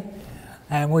win,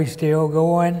 and we still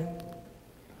going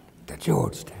to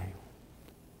Georgetown.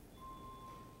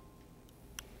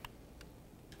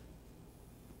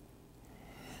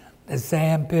 The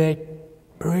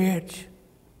Sandpit Bridge.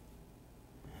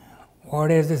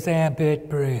 What is the Sandpit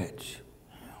Bridge?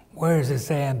 Where's the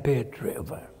Sandpit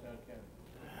River?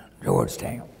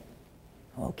 Georgetown.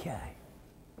 Okay.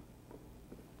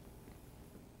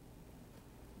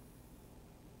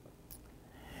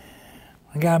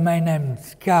 I got a man named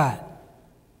Scott,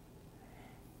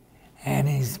 and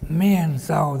his men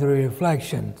saw the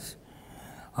reflections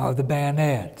of the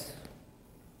bayonets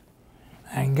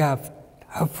and got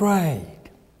afraid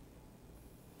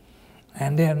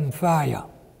and didn't fire.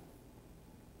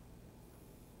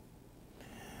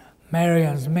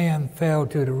 Marion's men fell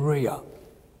to the rear,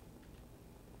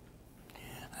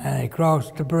 and they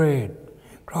crossed the bridge,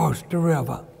 crossed the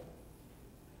river.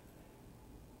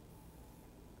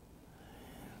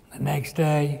 The next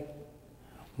day,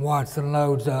 Watson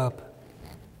loads up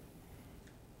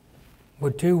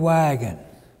with 2 wagons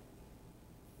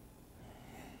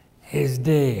his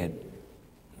dead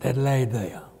that lay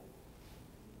there.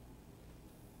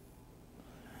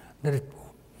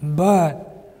 But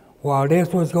while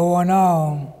this was going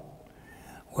on,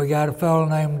 we got a fellow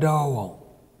named Dowell.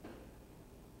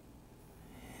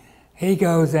 He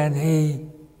goes and he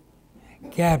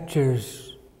captures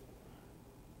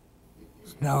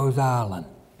Snow's Island.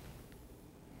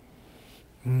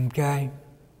 Okay?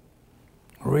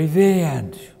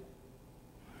 Revenge.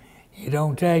 You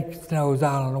don't take Snow's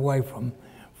Island away from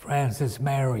Francis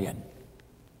Marion.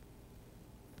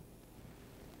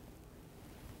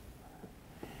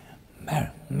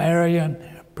 Marion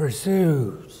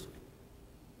pursues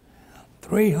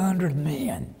 300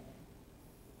 men,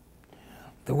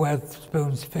 the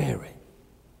Weatherspoons Ferry.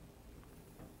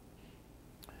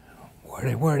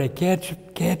 Where they catch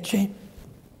him,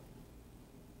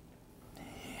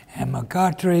 and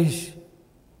McCautry's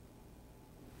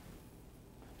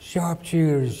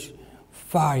sharpshooters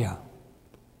fire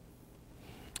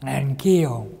and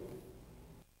kill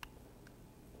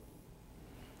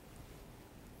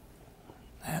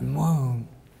and wound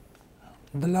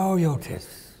the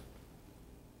loyalists.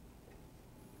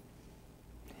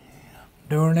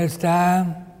 During this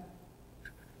time,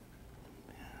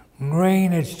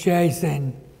 Greene is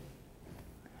chasing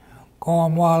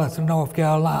Cornwallis in North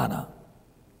Carolina,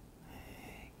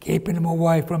 keeping him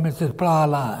away from his supply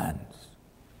lines.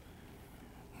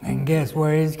 And guess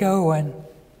where he's going?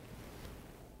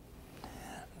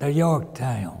 To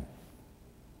Yorktown.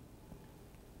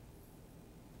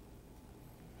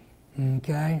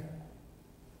 Okay?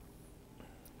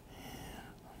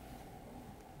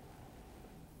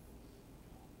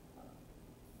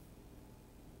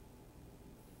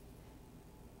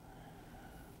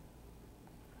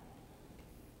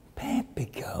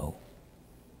 Pampico.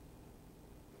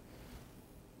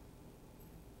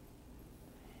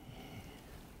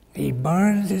 He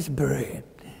burns his bread.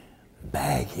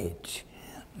 Baggage.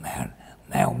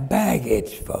 Now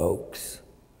baggage, folks,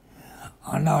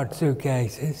 are not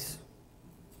suitcases.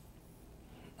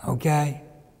 Okay?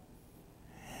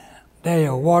 They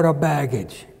are water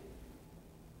baggage.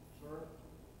 Sir?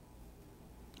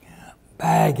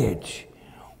 Baggage.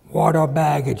 Water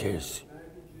baggages.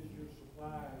 Baggage is your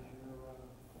supplies, your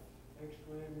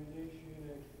extra ammunition,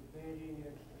 extra bedding,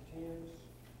 extra tents.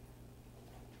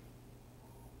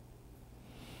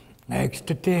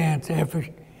 Extra tents,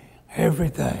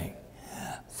 everything.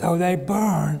 So they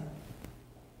burn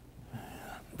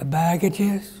the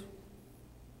baggages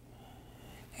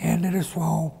into the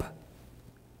swamp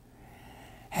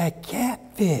at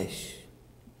Catfish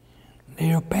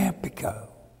near Pampico.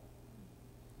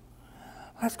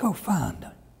 Let's go find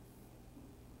them.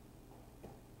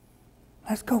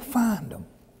 Let's go find them.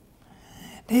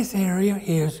 This area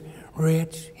is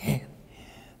rich in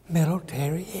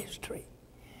military history,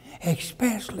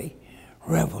 especially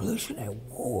Revolutionary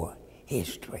War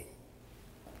history.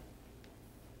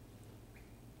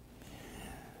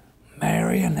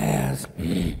 Marion has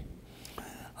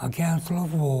a council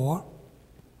of war.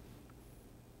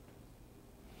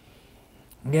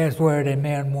 Guess where the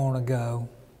men want to go?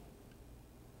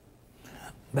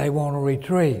 They want to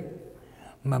retreat.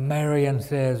 But Marion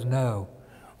says, no,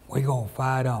 we're going to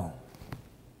fight on.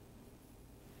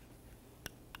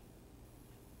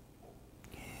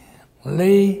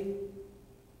 Lee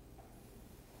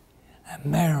and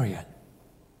Marion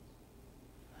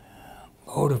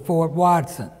go to Fort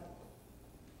Watson.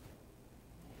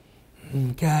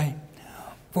 Okay?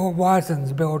 Fort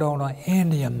Watson's built on an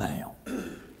Indian mound.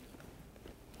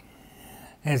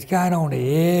 It's kind of on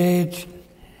the edge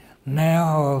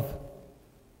now of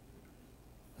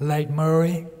Lake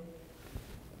Murray.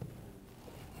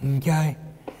 Okay?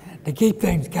 To keep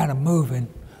things kind of moving,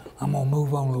 I'm going to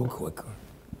move on a little quicker.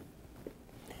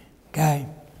 Okay?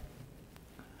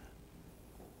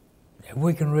 If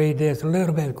we can read this a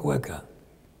little bit quicker.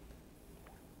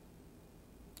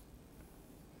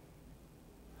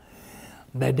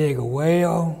 They dig a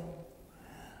well,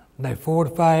 they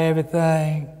fortify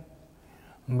everything,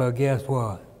 but guess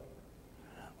what?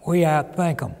 We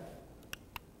outthink them.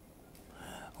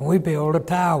 We build a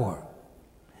tower,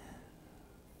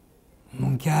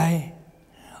 okay?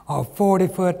 A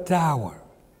 40-foot tower.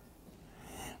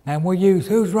 And we use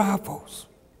whose rifles?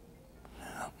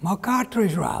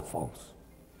 McCautry's rifles.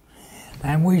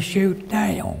 And we shoot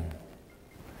down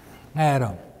at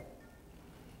them.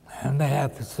 And they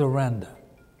have to surrender.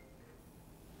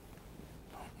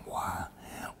 Why?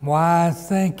 Wise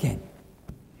thinking.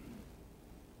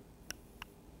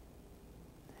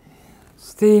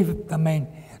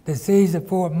 The siege of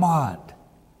Fort Mott.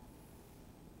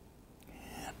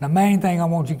 The main thing I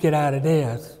want you to get out of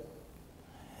this,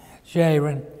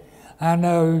 Sharon, I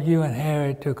know you and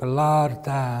Harry took a lot of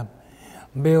time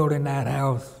building that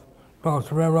house across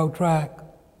the railroad track.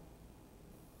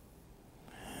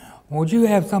 Would you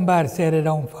have somebody set it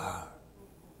on fire?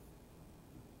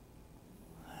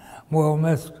 Well,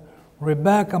 Miss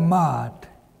Rebecca Mott,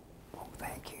 oh,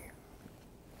 thank you.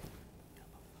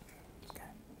 Okay.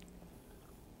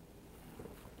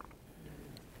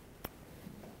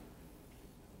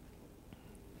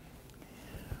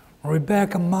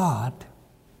 Rebecca Mott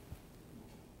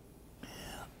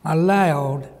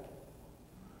allowed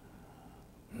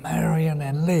Marion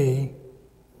and Lee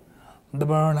to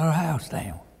burn her house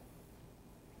down.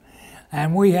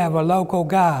 And we have a local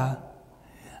guy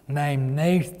named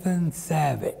Nathan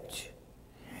Savage.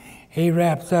 He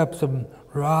wraps up some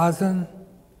rosin,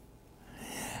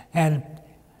 and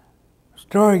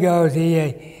story goes he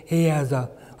has a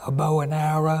bow and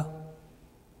arrow,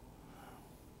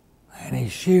 and he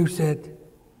shoots it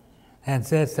and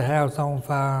sets the house on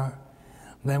fire.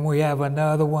 Then we have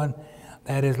another one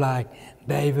that is like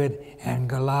David and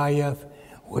Goliath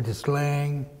with the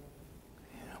sling.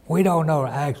 We don't know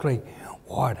actually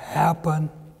what happened,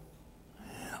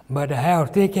 but the house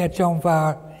did catch on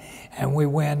fire, and we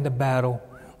win the Battle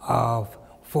of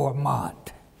Fort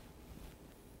Mont.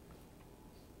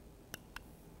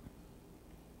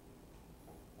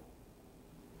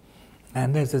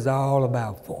 And this is all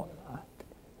about Fort Mont.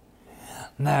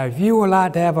 Now, if you would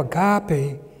like to have a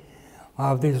copy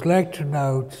of these lecture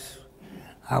notes,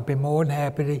 I'll be more than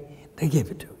happy to give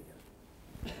it to you.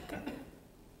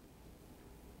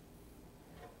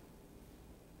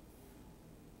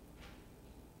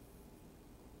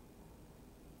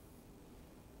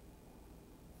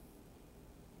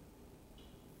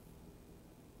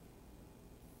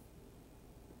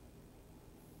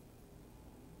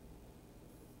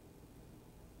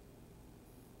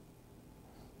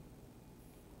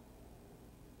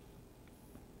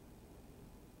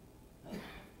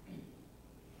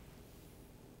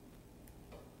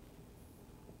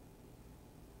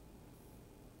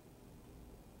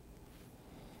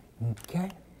 Okay.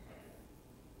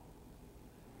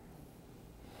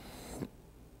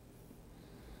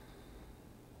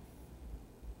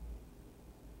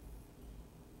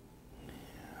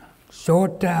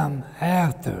 Short time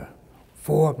after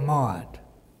Fort Mont,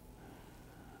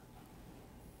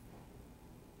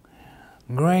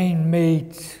 Greene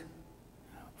meets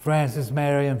Francis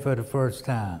Marion for the first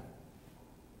time.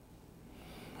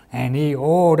 And he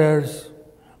orders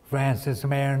Francis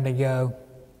Marion to go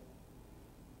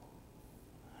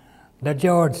to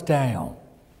Georgetown.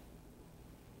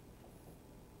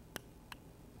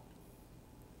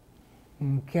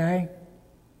 Okay?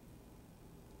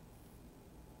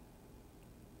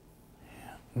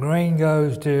 Greene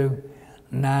goes to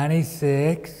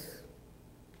 96,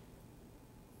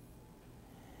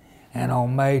 and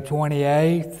on May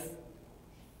 28th,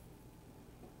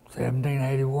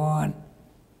 1781,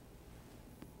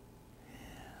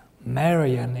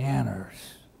 Marion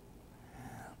enters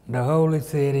the holy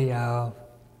city of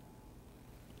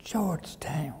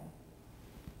Georgetown.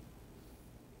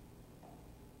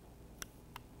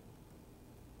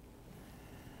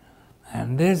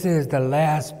 And this is the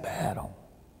last battle.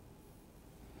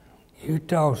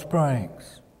 Eutaw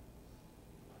Springs.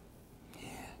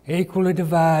 Equally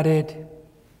divided.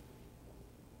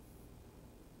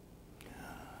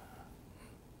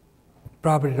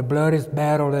 Probably the bloodiest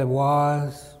battle there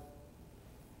was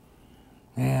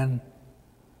in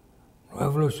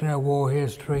Revolutionary War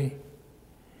history.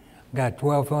 Got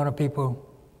 1,200 people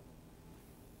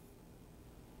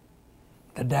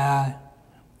to die,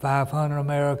 500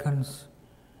 Americans,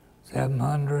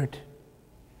 700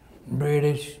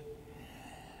 British,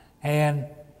 and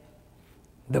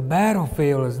the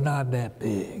battlefield is not that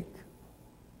big,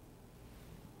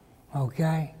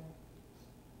 okay?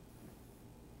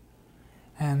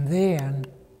 And then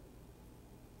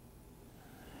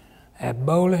at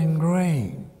Bowling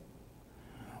Green,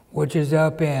 which is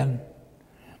up in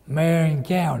Marion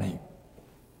County,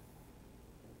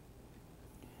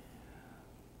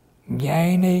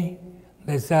 Gainey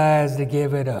decides to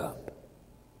give it up.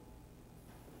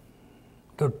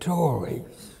 The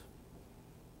Tories.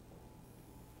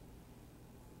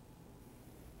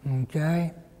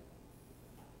 Okay?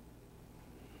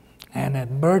 And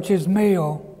at Birch's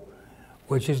Mill,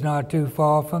 which is not too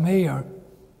far from here,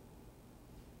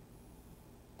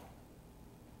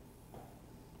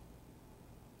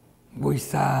 we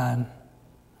sign.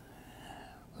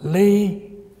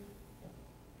 Lee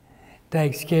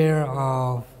takes care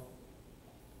of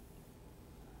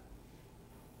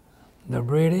the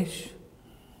British,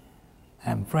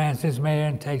 and Francis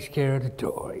Marion takes care of the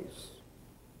Tories.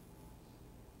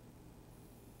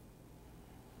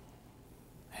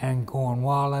 And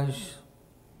Cornwallis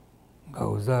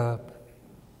goes up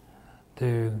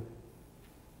to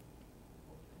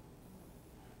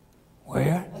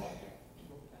where?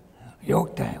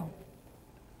 Yorktown.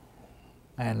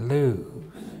 And lose.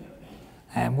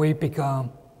 And we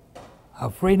become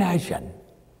a free nation.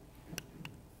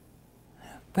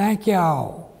 Thank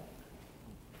y'all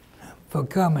for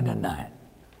coming tonight.